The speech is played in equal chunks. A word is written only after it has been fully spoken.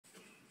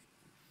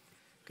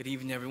Good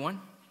evening,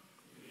 everyone.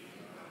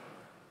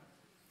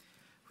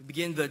 We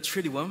begin the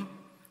Triduum,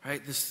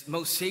 right, this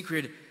most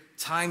sacred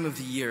time of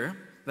the year,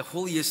 the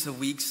holiest of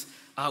weeks,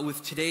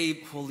 with today,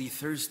 Holy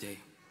Thursday.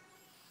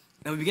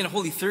 And we begin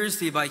Holy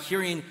Thursday by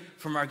hearing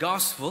from our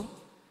gospel,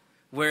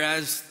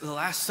 whereas the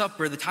Last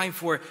Supper, the time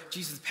for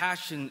Jesus'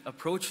 passion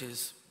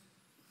approaches,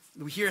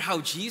 we hear how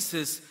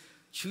Jesus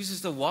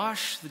chooses to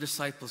wash the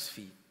disciples'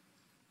 feet.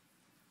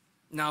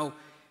 Now,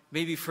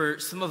 maybe for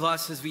some of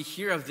us, as we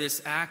hear of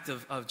this act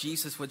of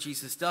Jesus, what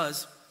Jesus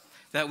does,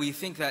 that we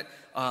think that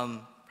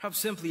perhaps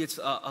simply it's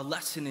a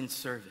lesson in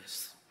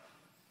service.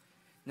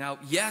 Now,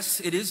 yes,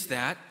 it is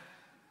that,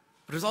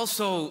 but there's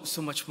also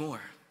so much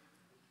more.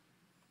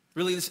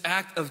 Really, this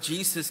act of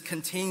Jesus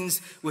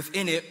contains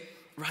within it,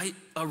 right,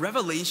 a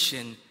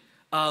revelation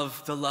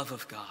of the love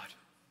of God.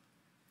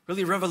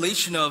 Really, a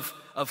revelation of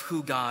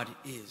who God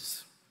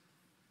is.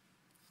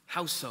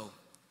 How so?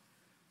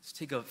 Let's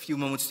take a few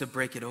moments to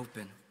break it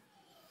open.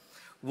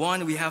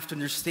 One, we have to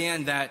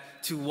understand that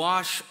to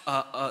wash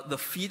the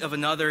feet of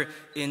another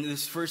in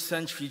this first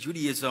century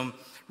Judaism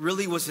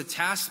really was a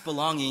task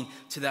belonging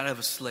to that of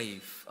a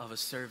slave, of a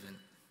servant.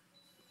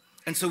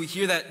 And so we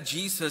hear that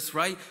Jesus,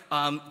 right,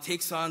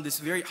 takes on this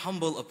very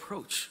humble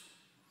approach.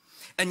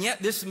 And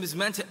yet this is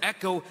meant to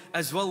echo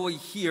as well what we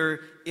hear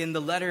in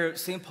the letter,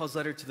 St. Paul's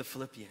letter to the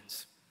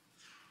Philippians.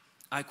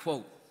 I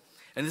quote,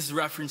 and this is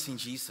referencing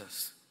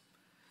Jesus.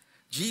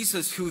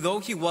 Jesus, who though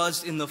he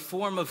was in the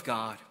form of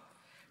God,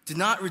 did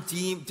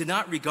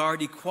not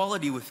regard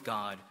equality with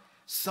God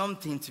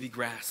something to be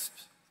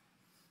grasped.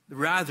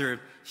 Rather,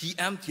 he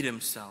emptied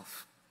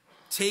himself,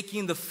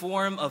 taking the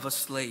form of a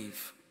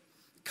slave,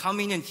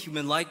 coming in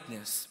human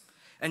likeness,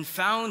 and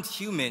found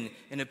human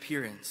in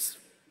appearance.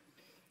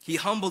 He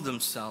humbled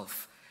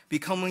himself,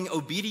 becoming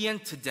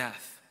obedient to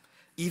death,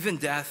 even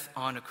death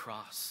on a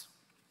cross.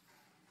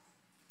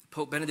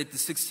 Pope Benedict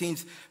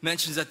XVI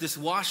mentions that this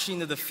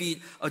washing of the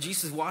feet, of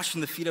Jesus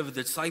washing the feet of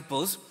the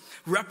disciples,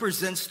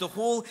 represents the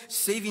whole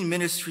saving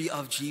ministry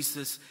of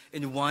Jesus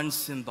in one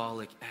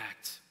symbolic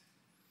act.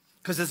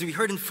 Because as we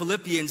heard in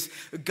Philippians,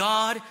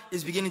 God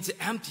is beginning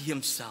to empty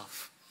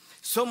himself.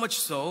 So much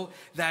so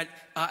that,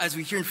 as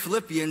we hear in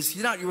Philippians, he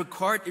did not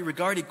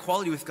regard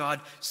equality with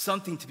God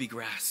something to be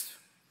grasped.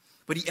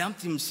 But he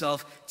emptied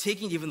himself,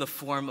 taking even the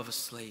form of a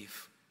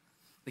slave.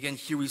 Again,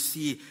 here we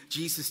see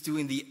Jesus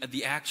doing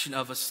the action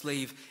of a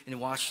slave in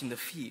washing the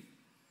feet.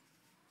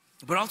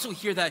 But also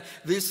hear that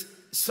this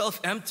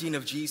self-emptying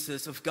of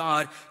Jesus, of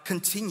God,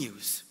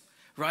 continues,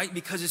 right?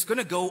 Because it's going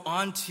to go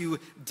on to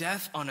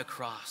death on a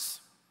cross.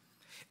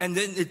 And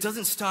then it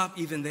doesn't stop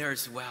even there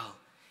as well.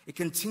 It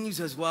continues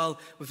as well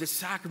with the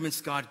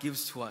sacraments God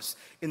gives to us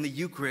in the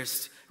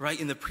Eucharist, right?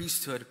 In the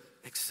priesthood,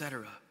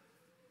 etc.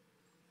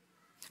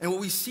 And what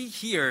we see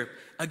here,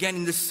 again,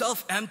 in the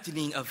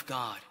self-emptying of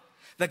God,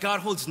 that God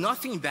holds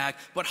nothing back,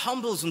 but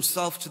humbles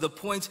himself to the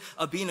point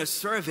of being a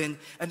servant,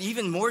 and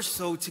even more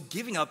so to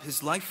giving up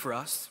his life for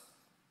us.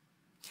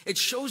 It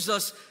shows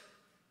us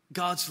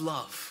God's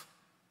love.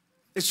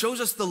 It shows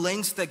us the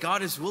lengths that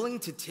God is willing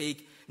to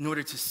take in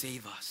order to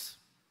save us.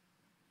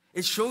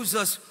 It shows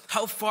us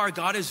how far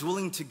God is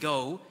willing to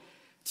go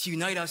to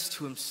unite us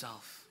to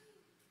himself,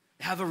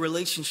 have a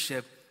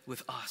relationship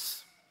with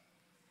us.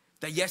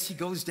 That yes, he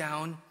goes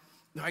down,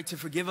 right, to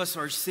forgive us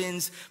our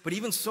sins, but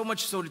even so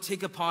much so to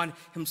take upon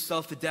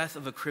himself the death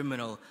of a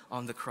criminal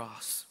on the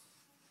cross.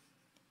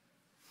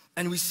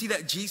 And we see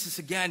that Jesus,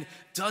 again,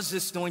 does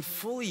this knowing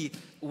fully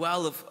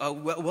well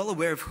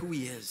aware of who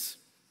he is.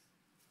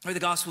 Right, the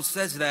gospel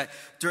says that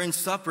during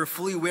supper,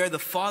 fully aware the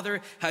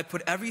Father had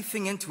put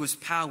everything into his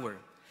power,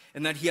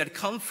 and that he had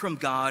come from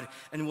God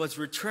and was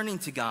returning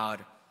to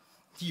God,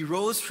 he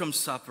rose from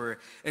supper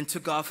and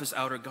took off his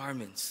outer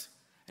garments.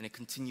 And it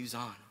continues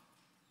on.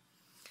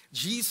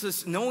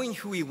 Jesus, knowing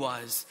who he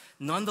was,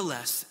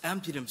 nonetheless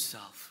emptied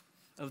himself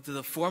of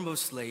the form of a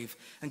slave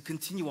and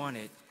continue on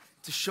it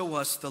to show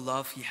us the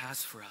love he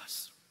has for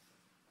us.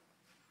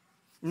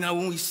 Now,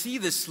 when we see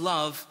this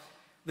love,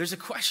 there's a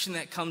question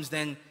that comes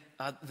then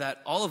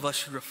that all of us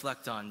should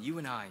reflect on, you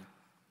and I.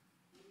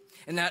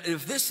 And that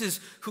if this is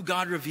who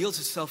God reveals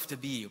himself to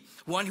be,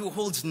 one who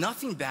holds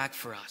nothing back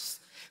for us,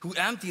 who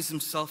empties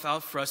himself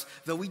out for us,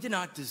 though we did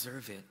not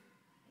deserve it,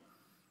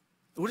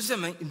 what does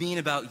that mean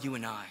about you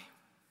and I?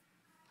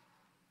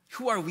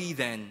 Who are we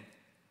then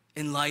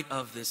in light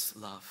of this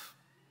love?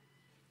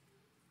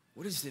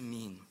 What does it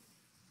mean?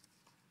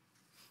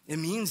 It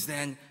means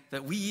then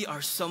that we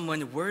are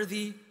someone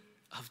worthy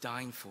of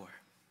dying for.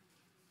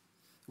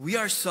 We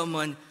are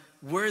someone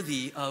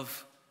worthy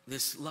of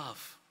this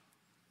love,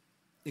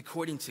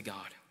 according to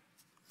God.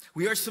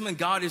 We are someone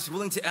God is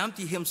willing to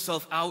empty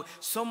himself out,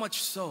 so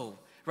much so,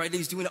 right, that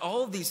he's doing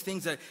all of these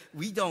things that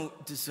we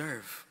don't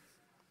deserve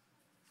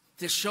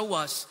to show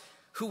us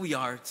who we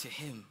are to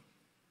him.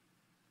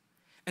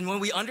 And when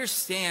we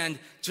understand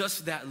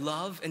just that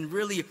love and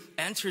really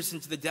enters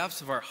into the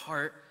depths of our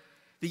heart,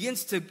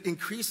 begins to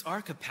increase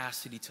our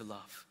capacity to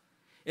love.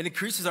 It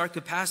increases our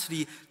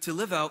capacity to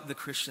live out the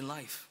Christian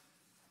life.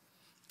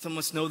 Some of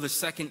us know the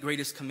second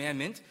greatest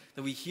commandment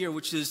that we hear,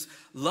 which is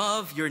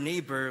love your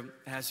neighbor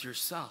as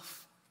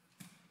yourself.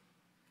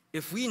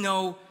 If we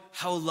know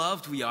how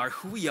loved we are,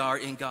 who we are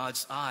in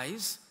God's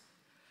eyes,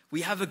 we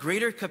have a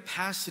greater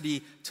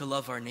capacity to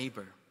love our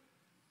neighbor.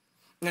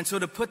 And so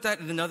to put that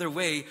in another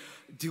way,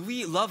 do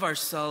we love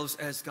ourselves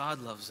as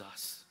God loves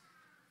us?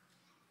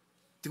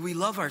 Do we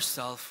love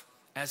ourselves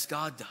as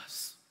God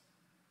does?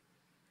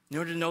 In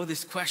order to know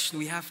this question,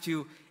 we have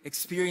to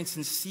experience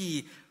and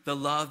see the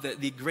love,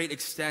 the great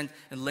extent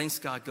and lengths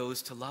God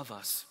goes to love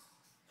us.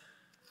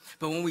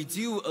 But when we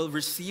do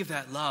receive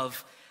that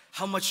love,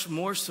 how much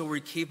more so we're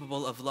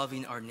capable of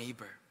loving our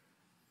neighbor.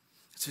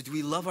 So do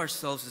we love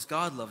ourselves as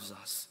God loves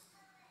us?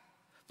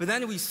 But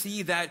then we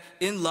see that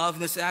in love,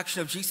 this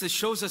action of Jesus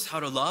shows us how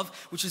to love,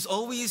 which is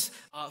always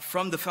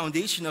from the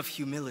foundation of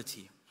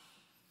humility.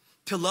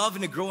 To love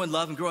and to grow in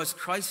love and grow as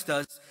Christ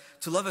does,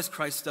 to love as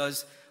Christ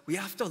does, we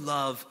have to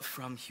love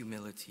from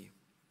humility.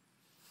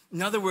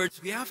 In other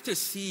words, we have to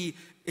see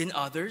in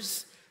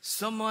others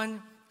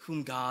someone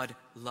whom God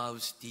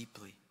loves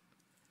deeply.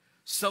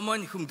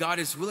 Someone whom God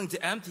is willing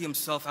to empty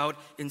himself out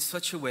in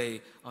such a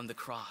way on the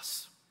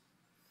cross.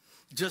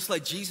 Just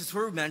like Jesus,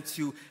 we're meant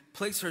to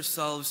place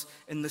ourselves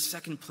in the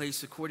second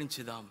place according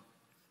to them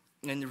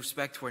in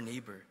respect to our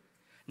neighbor.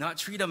 Not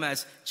treat them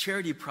as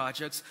charity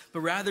projects,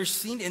 but rather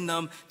seen in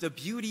them the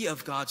beauty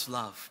of God's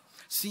love.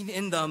 Seen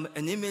in them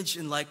an image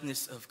and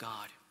likeness of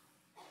God.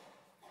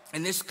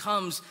 And this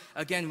comes,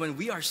 again, when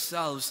we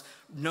ourselves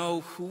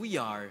know who we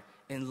are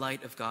in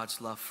light of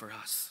God's love for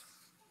us.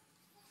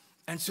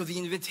 And so the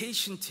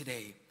invitation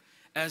today,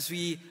 as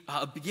we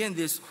begin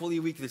this Holy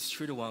Week, this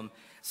Triduum,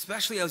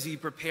 especially as we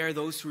prepare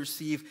those who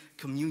receive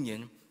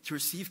communion,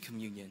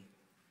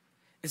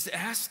 is to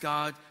ask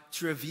God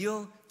to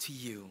reveal to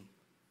you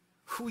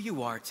who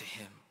you are to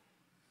him.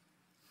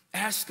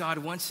 Ask God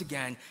once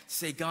again,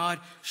 say, God,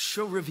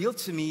 reveal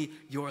to me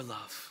your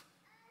love.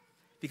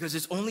 Because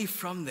it's only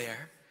from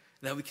there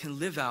that we can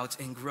live out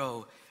and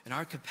grow in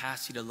our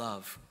capacity to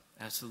love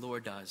as the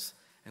Lord does,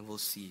 and we'll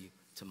see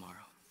tomorrow.